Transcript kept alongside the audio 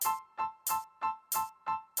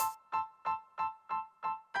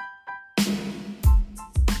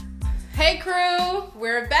Hey crew,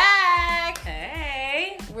 we're back.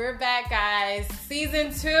 Hey. We're back, guys. Season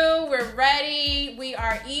 2, we're ready. We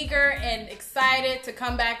are eager and excited to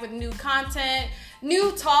come back with new content,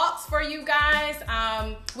 new talks for you guys.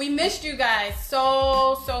 We missed you guys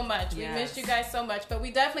so much. We missed you guys so much, but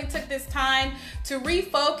we definitely took this time to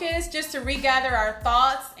refocus, just to regather our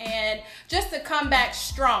thoughts and just to come back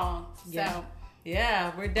strong.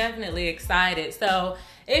 Yeah, we're definitely excited. So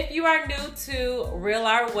if you are new to Real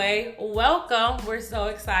Our Way, welcome. We're so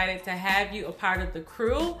excited to have you a part of the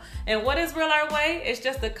crew. And what is Real Our Way? It's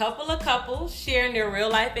just a couple of couples sharing their real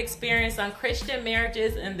life experience on Christian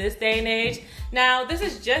marriages in this day and age. Now, this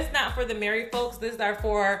is just not for the married folks. This is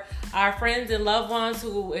for our friends and loved ones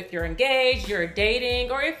who, if you're engaged, you're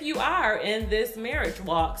dating, or if you are in this marriage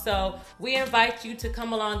walk. So we invite you to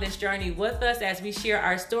come along this journey with us as we share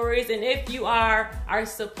our stories. And if you are our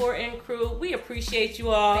supporting crew, we appreciate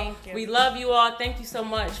you all. Thank you. We love you all. Thank you so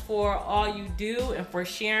much for all you do and for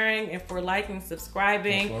sharing and for liking,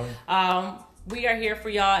 subscribing. We are here for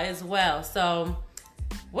y'all as well. So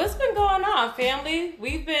what's been going on, family?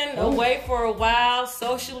 We've been away for a while.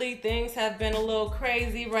 Socially, things have been a little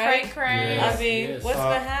crazy, right? Cray. I mean, what's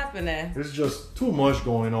been happening? It's just too much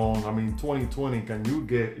going on. I mean, 2020, can you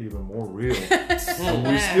get even more real? So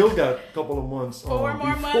we still got a couple of months. 4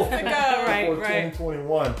 more months to go. Right.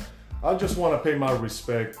 2021. I just want to pay my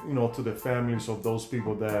respect, to the families of those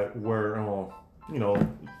people that were,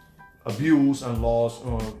 abused and lost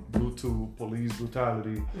due to police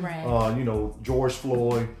brutality. Right. George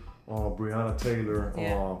Floyd, Breonna Taylor,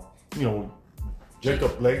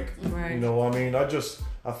 Jacob Blake. Right.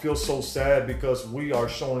 I feel so sad because we are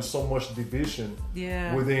showing so much division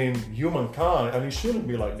within humankind, and it shouldn't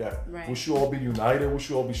be like that. Right. We should all be united. We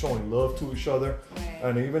should all be showing love to each other. Right.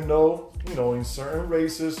 And even though, in certain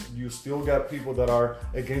races, you still got people that are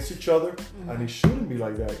against each other, and it shouldn't be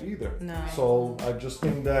like that either. No. So I just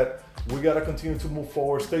think that we got to continue to move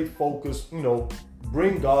forward, stay focused,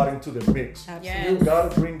 bring God into the mix. Absolutely. You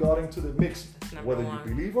got to bring God into the mix. Number Whether one.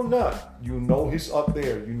 you believe or not, He's up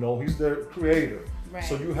there. He's the creator. Right.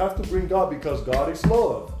 So you have to bring God because God is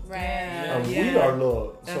love. Right. And we are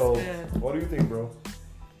love. That's so good. what do you think, bro?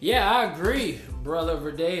 Yeah, I agree, brother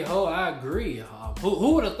Verdejo. I agree.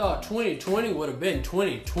 Who would have thought 2020 would have been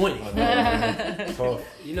 2020? I know, man. Tough.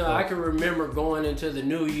 I can remember going into the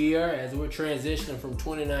new year as we're transitioning from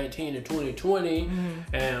 2019 to 2020,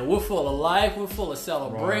 and we're full of life, we're full of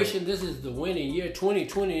celebration. Right. This is the winning year.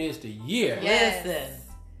 2020 is the year. Yes. Listen.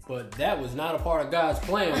 But that was not a part of God's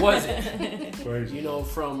plan, was it? Crazy.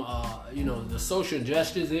 From the social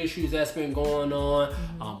justice issues that's been going on,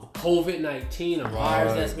 COVID-19, a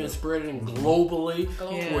virus that's been spreading globally,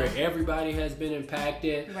 where everybody has been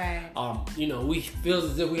impacted. Right. We feel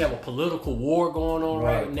as if we have a political war going on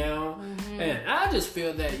right now. And I just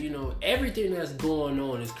feel that, everything that's going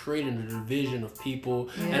on is creating a division of people.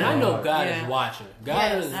 And I know God is watching.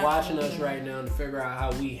 God is watching us right now to figure out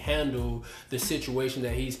how we handle the situation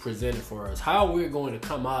that He's presented for us, how we're going to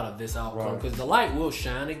come out of this outcome, because the light will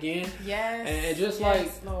shine again. Yes. And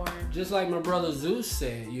just like my brother Zeus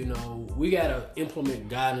said, we got to implement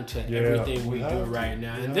God into everything we do right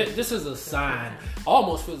now. And this is a sign,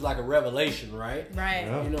 almost feels like a revelation, right? Right.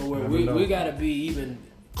 Yeah. Where we got to be even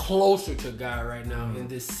closer to God right now in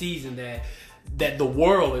this season that the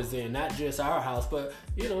world is in, not just our house. But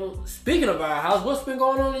speaking of our house, what's been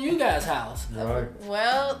going on in you guys' house? Right.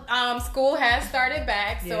 Well, school has started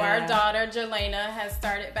back, so our daughter Jelena has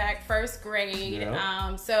started back first grade.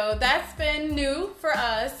 Yeah. So that's been new for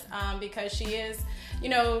us because she is,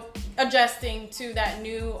 adjusting to that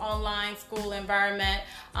new online school environment.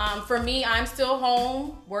 For me, I'm still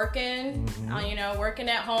home working, working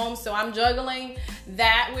at home, so I'm juggling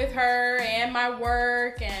that with her and my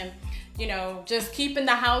work and just keeping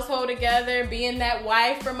the household together, being that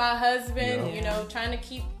wife for my husband, trying to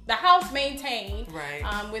keep the house maintained,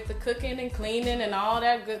 with the cooking and cleaning and all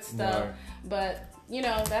that good stuff. Right. But,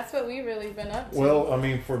 that's what we really been up to.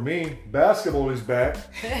 Well, for me, basketball is back.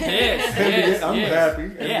 Yes, I'm happy.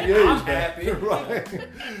 Yeah, NBA I'm is back. happy. Right.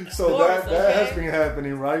 So that has been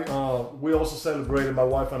happening, right? We also celebrated, my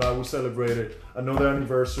wife and I, we celebrated another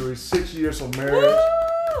anniversary, 6 years of marriage.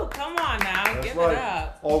 Woo! Come on now. That's Give right. it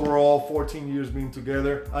up. Overall, 14 years being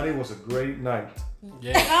together, and it was a great night. Come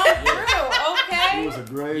through, okay? It was a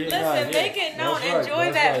great night. Listen, make it known. That's right, Enjoy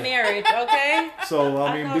that's that right. marriage, okay? So,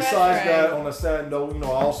 I know besides that's right. that, on a sad note, I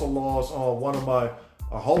also lost one of my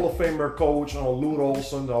Hall of Famer coach, Lute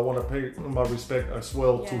Olson. I want to pay my respect as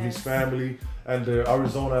well to his family and the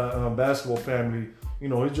Arizona basketball family.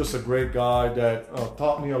 He's just a great guy that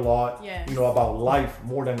taught me a lot, about life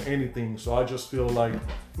more than anything. So I just feel like,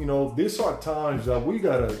 these are times that we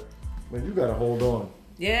got to Man, you gotta hold on.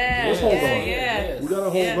 Yeah, Let's hold on. yeah. We gotta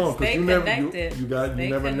hold on because you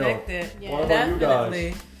never know. Yeah, What about you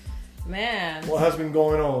guys? Man, What has been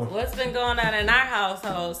going on? What's been going on in our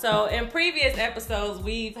household? So in previous episodes,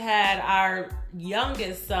 we've had our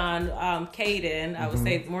youngest son, Caden. I would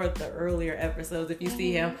say more of the earlier episodes if you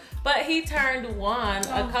see him. But he turned 1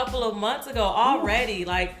 a couple of months ago already.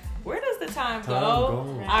 Like, where does the time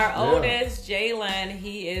go? Our oldest, Jalen,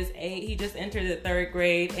 he is 8. He just entered the 3rd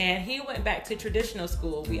grade, and he went back to traditional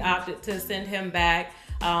school. We opted to send him back.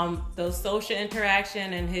 Those social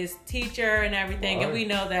interaction and his teacher and everything. Right. And we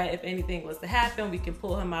know that if anything was to happen, we can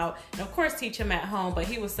pull him out and of course teach him at home. But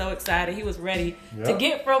he was so excited. He was ready to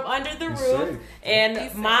get from under the roof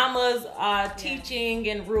and mama's teaching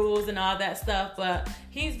and rules and all that stuff. But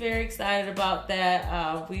he's very excited about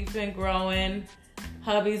that. We've been growing.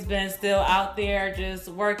 Hubby's been still out there just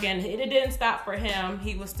working. It didn't stop for him.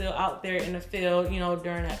 He was still out there in the field, you know,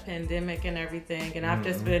 during that pandemic and everything. And I've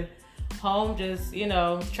just been home, just, you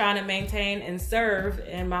know, trying to maintain and serve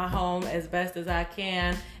in my home as best as I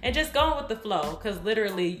can and just going with the flow, because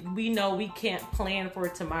literally we know we can't plan for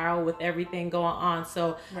tomorrow with everything going on.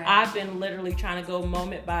 So I've been literally trying to go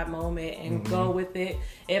moment by moment and go with it.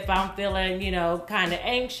 If I'm feeling, you know, kind of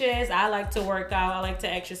anxious, I like to work out, I like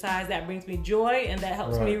to exercise. That brings me joy and that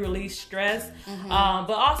helps me release stress.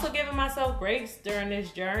 But also giving myself grace during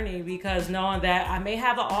this journey, because knowing that I may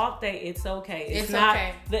have an off day, it's okay. It's not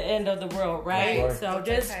the end of the world, right? So it's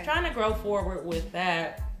just trying to grow forward with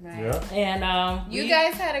that. Yeah. And you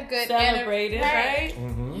guys had a good celebrated, right?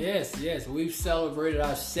 Yes. We've celebrated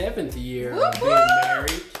our 7th year of being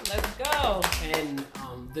married. Let's go. And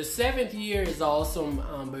the 7th year is awesome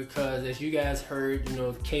because, as you guys heard, you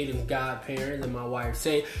know, Caden's godparents and my wife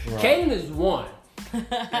say, Caden is 1.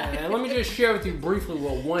 And let me just share with you briefly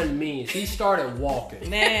what 1 means. He started walking.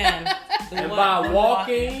 Man. And by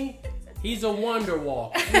walking, he's a wonder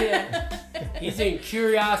walker. Yeah. He's in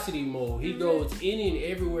curiosity mode. He goes in and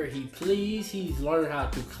everywhere he please. He's learned how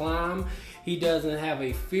to climb. He doesn't have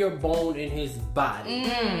a fear bone in his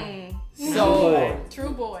body. So, true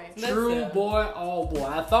boy, all boy.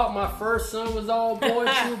 I thought my first son was all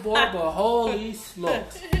boy, true boy, but holy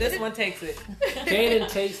smokes. This one takes it. Caden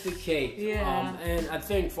takes the cake. Yeah. And I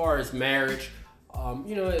think as far as marriage,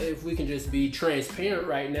 you know, if we can just be transparent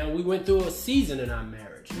right now, we went through a season in our marriage.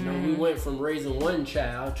 You know, we went from raising 1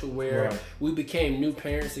 child to where we became new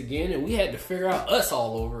parents again, and we had to figure out us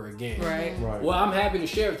all over again. Right. Well, I'm happy to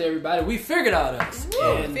share with everybody, we figured out us.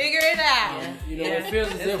 And figure it out. You know, it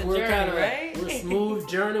feels as if we're kind of we're a smooth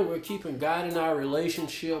journey. We're keeping God in our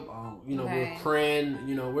relationship. You know, we're praying.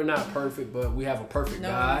 You know, we're not perfect, but we have a perfect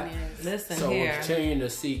God. Listen so here. we're continuing to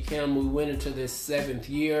seek Him. We went into this 7th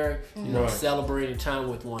year, you know, celebrating time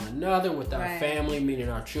with one another, with our family, meaning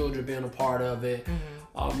our children being a part of it.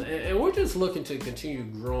 And we're just looking to continue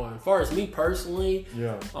growing. As far as me personally,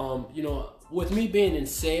 you know, with me being in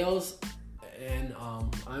sales, and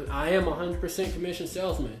I am 100% commission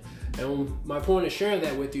salesman. And my point of sharing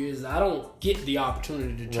that with you is I don't get the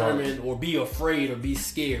opportunity to determine or be afraid or be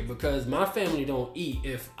scared, because my family don't eat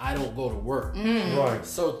if I don't go to work.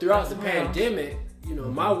 So throughout the pandemic, you know,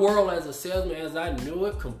 my world as a salesman, as I knew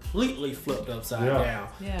it, completely flipped upside down.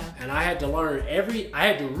 And I had to relearn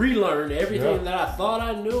everything that I thought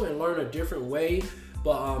I knew and learn a different way.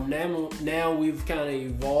 But now we've kind of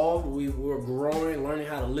evolved. We're growing, learning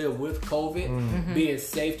how to live with COVID, being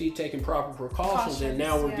safety, taking proper precautions, and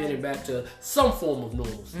now we're getting back to some form of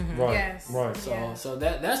normalcy. So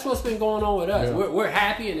that's what's been going on with us. We're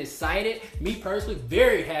happy and excited. Me personally,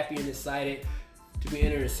 very happy and excited to be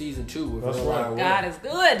entering season 2 with God is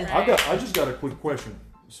good. I just got a quick question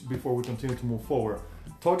before we continue to move forward.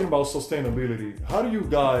 Talking about sustainability, how do you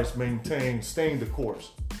guys maintain staying the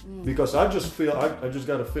course? Because I just feel, I just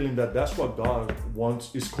got a feeling that that's what God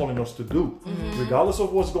is calling us to do. Regardless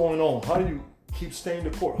of what's going on, how do you keep staying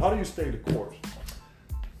the course? How do you stay the course?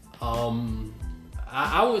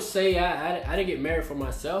 I would say I didn't get married for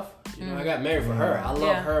myself. You know, I got married for her. I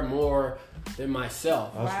love her more than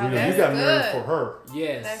myself. You got married for her.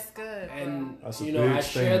 Yes. That's good. And you know, I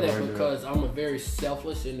share that because I'm a very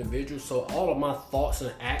selfless individual, so all of my thoughts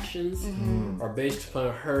and actions are based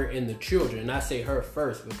upon her and the children. And I say her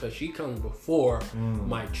first because she comes before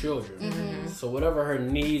my children. So whatever her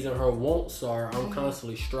needs and her wants are, I'm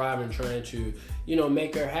constantly striving, trying to, you know,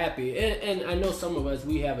 make her happy. And I know some of us,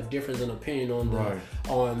 we have a difference in opinion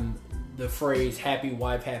on the phrase happy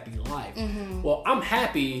wife, happy life. Well, I'm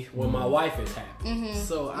happy when my wife is happy.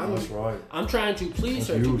 So I'm trying to please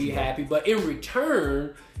her to be happy, but in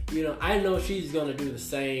return, you know, I know she's gonna do the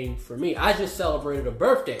same for me. I just celebrated a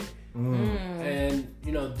birthday. And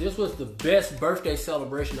you know, this was the best birthday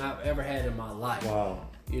celebration I've ever had in my life. Wow.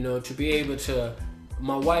 You know, to be able to,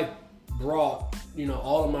 my wife brought, you know,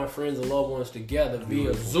 all of my friends and loved ones together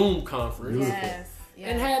via Zoom conference. Yes.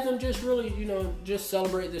 And had them just really, you know, just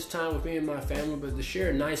celebrate this time with me and my family, but to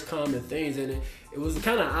share nice, common things. And it was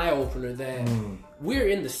kind of eye-opener that we're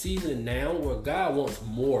in the season now where God wants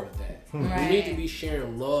more of that. Right. We need to be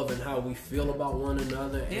sharing love and how we feel about one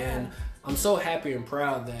another. And I'm so happy and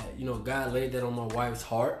proud that, you know, God laid that on my wife's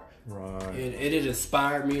heart. Right. And it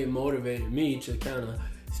inspired me and motivated me to kind of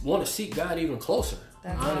want to seek God even closer.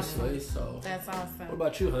 That's honestly. awesome. So That's awesome. What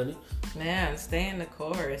about you, honey? Man, stay in the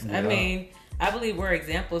course. Yeah. I mean, I believe we're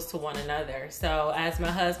examples to one another. So as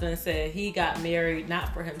my husband said, he got married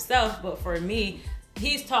not for himself, but for me.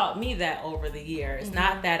 He's taught me that over the years.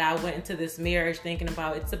 Not that I went into this marriage thinking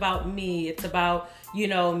about it's about me. It's about, you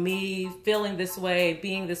know, me feeling this way,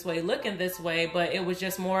 being this way, looking this way. But it was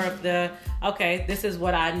just more of the, okay, this is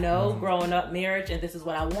what I know growing up marriage, and this is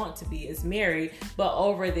what I want to be is married. But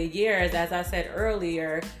over the years, as I said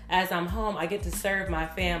earlier, as I'm home, I get to serve my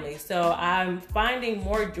family. So I'm finding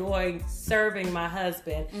more joy serving my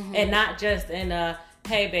husband and not just in a,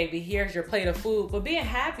 hey baby, here's your plate of food, but being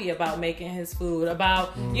happy about making his food,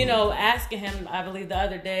 about, you know, asking him, I believe the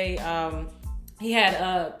other day, he had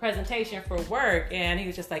a presentation for work and he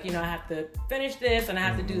was just like, you know, I have to finish this and I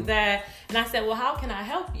have to do that. And I said, well, how can I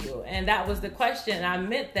help you? And that was the question. And I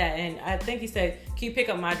meant that. And I think he said, can you pick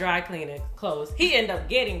up my dry cleaning clothes? He ended up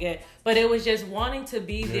getting it, but it was just wanting to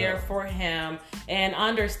be there for him and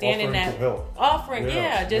understanding offering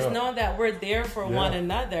knowing that we're there for one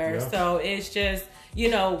another. Yeah. So it's just, you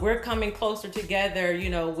know, we're coming closer together, you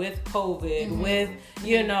know, with COVID, with,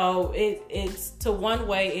 you know, it's to one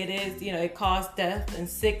way it is, you know, it caused death and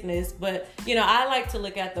sickness, but, you know, I like to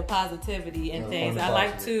look at the positivity in things. I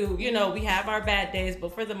like to, you know, we have our bad days,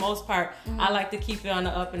 but for the most part, I like to keep it on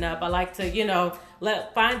the up and up. I like to, you know,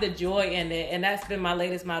 find the joy in it. And that's been my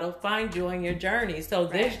latest motto, find joy in your journey. So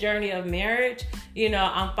this journey of marriage, you know,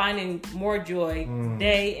 I'm finding more joy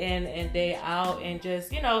day in and day out and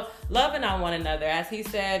just, you know, loving on one another. As he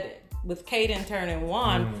said, with Caden turning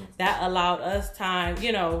 1, that allowed us time,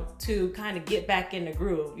 you know, to kind of get back in the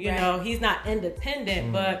groove. You know, he's not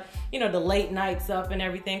independent, but, you know, the late nights up and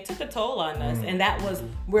everything took a toll on us. And that was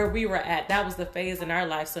where we were at. That was the phase in our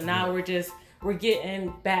life. So now we're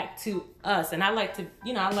getting back to us. And I like to,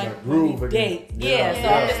 you know, I like when we date. So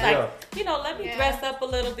I'm just like, you know, let me dress up a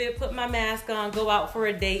little bit, put my mask on, go out for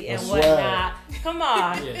a date and whatnot. Come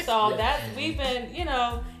on. We've been, you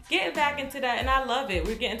know, getting back into that. And I love it.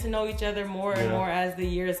 We're getting to know each other more and more as the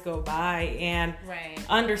years go by and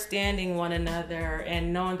understanding one another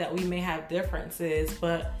and knowing that we may have differences,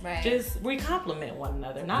 but just we complement one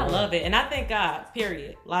another. And I love it. And I thank God,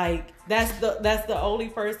 period. Like that's the only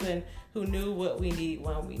person who knew what we need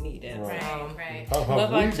when we need it. Right. How what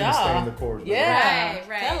about we've been staying the y'all? course.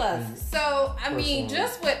 Right. Tell us. So, I mean,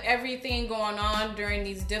 just with everything going on during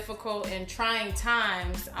these difficult and trying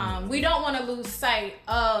times, we don't want to lose sight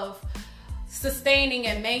of sustaining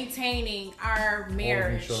and maintaining our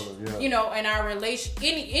marriage, you know, and our relation,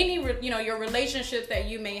 any you know, your relationships that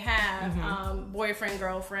you may have, boyfriend,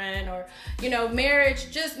 girlfriend, or, you know,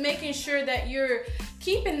 marriage, just making sure that you're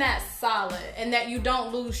keeping that solid and that you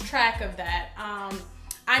don't lose track of that.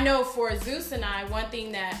 I know for Zeus and I, one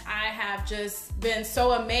thing that I have just been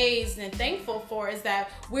so amazed and thankful for is that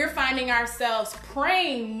we're finding ourselves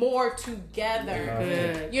praying more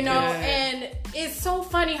together. You know, and it's so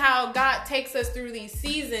funny how God takes us through these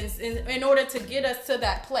seasons in order to get us to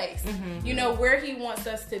that place, you know, where he wants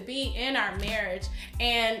us to be in our marriage.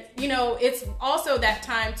 And, you know, it's also that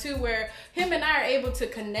time too where him and I are able to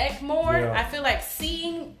connect more. I feel like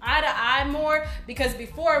seeing eye to eye more, because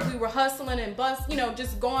before we were hustling and you know,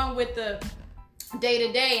 just going with the day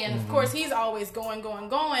to day, and of course he's always going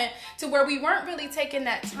to where we weren't really taking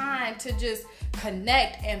that time to just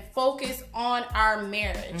connect and focus on our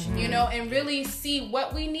marriage, you know, and really see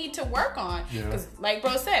what we need to work on, because like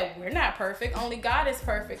bro said, we're not perfect, only God is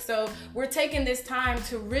perfect. So we're taking this time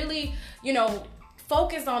to really, you know,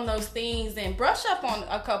 focus on those things and brush up on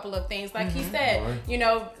a couple of things, like he said, you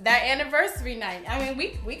know, that anniversary night. I mean,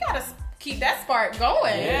 we gotta keep that spark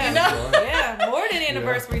going, you know? More than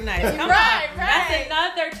anniversary night. Come on. That's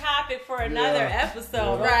another topic for another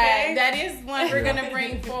episode. Right. That is one we're gonna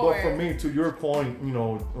bring forward. But for me, to your point, you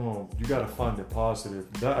know, you gotta find the positive.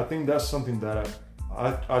 I think that's something that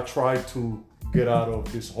I try to get out of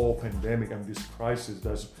this whole pandemic and this crisis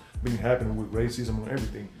that's been happening with racism and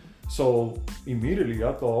everything. So immediately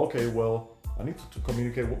I thought, okay, well, I need to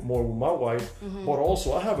communicate more with my wife, but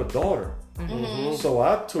also I have a daughter. So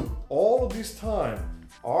I took all of this time,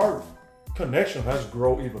 our connection has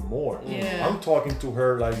grown even more. I'm talking to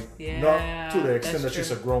her like not to the extent that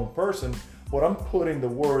she's a grown person, but I'm putting the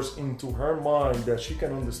words into her mind that she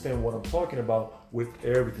can understand what I'm talking about with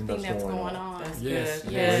everything that's going on. That's Yes.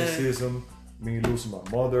 good. Racism, me losing my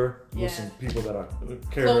mother, losing people that I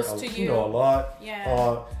care Close to you. a lot.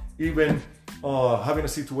 Even having a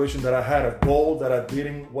situation that I had a goal that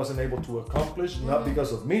I wasn't able to accomplish, not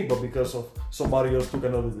because of me, but because of somebody else took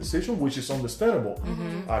another decision, which is understandable.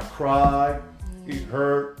 I cried, it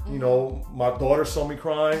hurt, my daughter saw me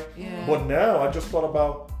crying. But now I just thought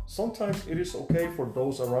about, sometimes it is okay for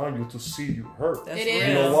those around you to see you hurt. That's real.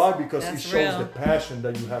 You know why? Because That's it shows real. the passion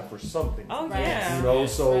that you have for something. Oh, Right. yeah.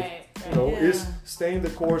 So Right. it's staying the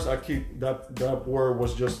course. I keep that word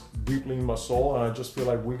was just deeply in my soul, and I just feel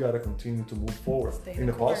like we got to continue to move forward in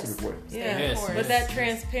a positive way. Yeah, Yes, but yes, that yes.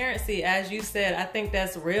 transparency, as you said, I think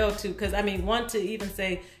that's real too. Because one to even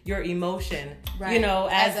say your emotion, Right.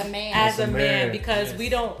 as As a man. as a As a man, man. because Yes. we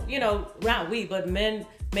don't, not we, but men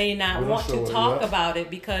may not We don't want show to it, talk yeah. about it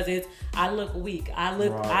because I look weak. I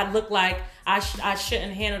look like I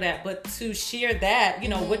shouldn't handle that. But to share that,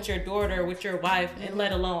 with your daughter, with your wife, and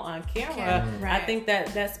let alone on camera, I Right. think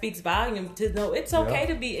that speaks volume to know it's okay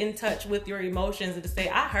to be in touch with your emotions and to say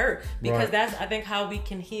I hurt, because Right. that's I think how we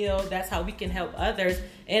can heal. That's how we can help others,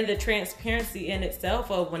 and the transparency in itself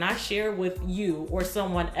of when I share with you or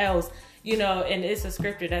someone else. And it's a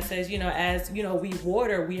scripture that says, as we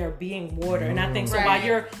water, we are being watered. And I think so Right. while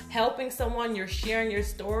you're helping someone, you're sharing your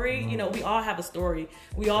story, we all have a story.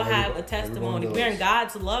 We all have a testimony. does. We're in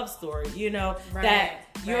God's love story, that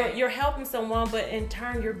Right. you're helping someone, but in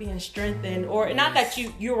turn you're being strengthened, or not that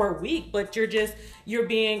you are weak, but you're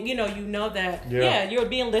being, that, you're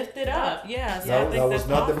being lifted up. Yeah. So I think That was that's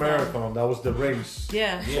not awesome. the marathon. That was the race.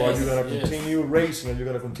 Yeah. So are you going to Yes. continue racing, and you're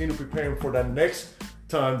going to continue preparing for that next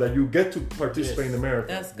time that you get to participate in the marathon?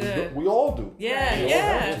 That's good. We all do. Yeah. Right. We all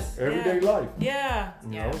have Yes. to. Everyday life. Yeah.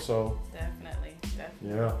 So Definitely.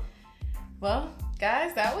 yeah. Well,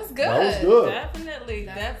 guys, that was good. That was good. Definitely.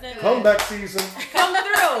 Comeback season. Come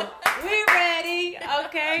through. We're ready.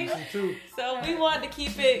 Okay. Season 2. So we want to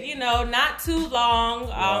keep it, not too long,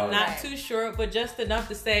 not Right. too short, but just enough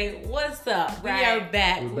to say, what's up? We Right. are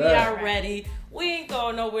back. We're We back. are ready. We ain't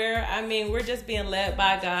going nowhere. We're just being led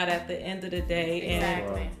by God at the end of the day. And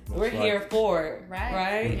Exactly. we're here for it. Right.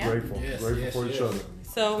 Right? Yeah. Grateful. Yes, Grateful yes, for each yes. other.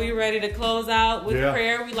 So we ready to close out with Yeah.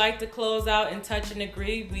 prayer. We like to close out and touch and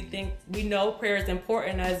agree. We know prayer is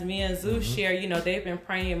important, as me and Zeus share. They've been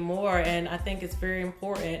praying more, and I think it's very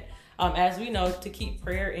important. As we know, to keep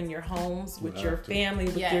prayer in your homes, with your have to. family,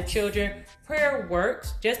 with your Yes. children. Prayer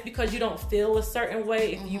works. Just because you don't feel a certain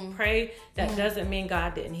way, if you pray, that doesn't mean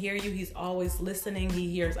God didn't hear you. He's always listening. He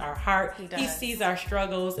hears our heart. He does. sees our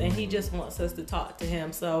struggles, and He just wants us to talk to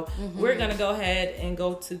Him. So we're going to go ahead and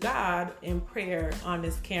go to God in prayer on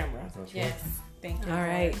this camera. That's Yes. Thank you. All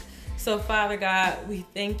right. So, Father God, we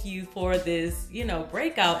thank you for this,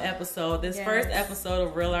 breakout episode, this Yes. first episode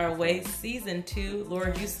of Real Our Way, Season 2.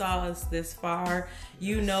 Lord, you saw us this far.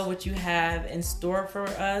 You know what you have in store for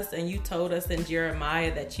us, and you told us in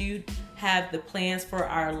Jeremiah that you have the plans for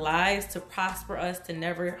our lives to prosper us, to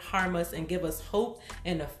never harm us, and give us hope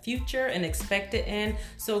in a future and expected end.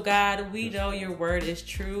 So, God, we know your word is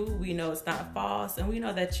true. We know it's not false, and we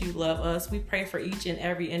know that you love us. We pray for each and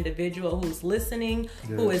every individual who's listening,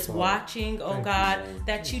 who Yes, is Father. watching, oh Thank you, God, Lord. that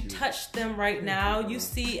Thank you you. touch them right now. You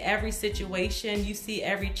see every situation, you see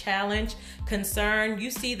every challenge, concern,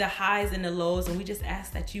 you see the highs and the lows, and we just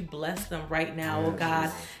ask that you bless them right now, oh Yes, God.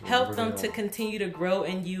 Lord. Help Wherever them they to are. continue to grow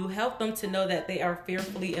in you. Help them to know that they are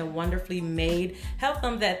fearfully and wonderfully made. Help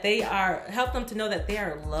them to know that they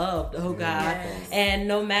are loved, oh God. Yes. And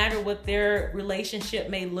no matter what their relationship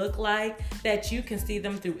may look like, that you can see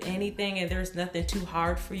them through anything, and there's nothing too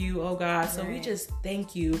hard for you, oh God. So we Right. just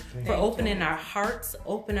thank you for opening our hearts,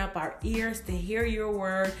 open up our ears to hear your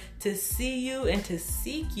word, to see you, and to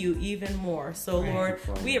seek you even more. So Lord,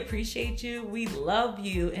 Father. we appreciate you, we love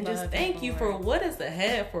you, and just Love thank you, you for Lord. what is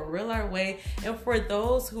ahead for Real Our Way, and for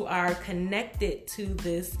those who are connected to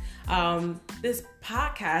this this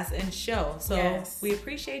podcast and show. So Yes. we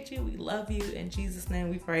appreciate you, we love you. In Jesus' name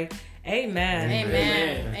we pray. Amen.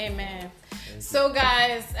 Amen. Amen. So,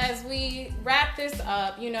 guys, as we wrap this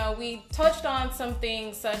up, we touched on some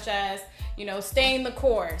things such as, staying the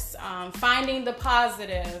course, finding the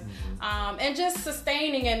positive, and just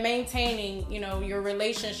sustaining and maintaining, your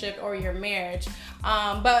relationship or your marriage.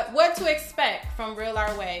 But what to expect from Real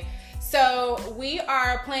Our Way. So we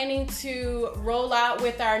are planning to roll out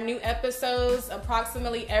with our new episodes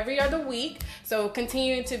approximately every other week. So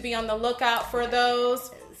continue to be on the lookout for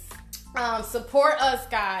those. Support us,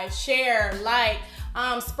 guys. Share, like,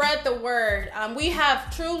 spread the word. We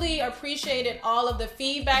have truly appreciated all of the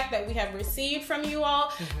feedback that we have received from you all.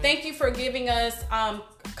 Thank you for giving us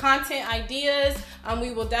content ideas.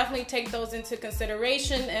 We will definitely take those into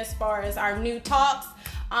consideration as far as our new talks.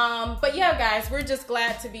 But yeah, guys, we're just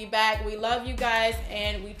glad to be back. We love you guys,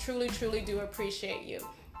 and we truly, truly do appreciate you.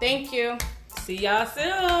 Thank you. See y'all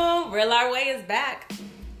soon. Real Our Way is back.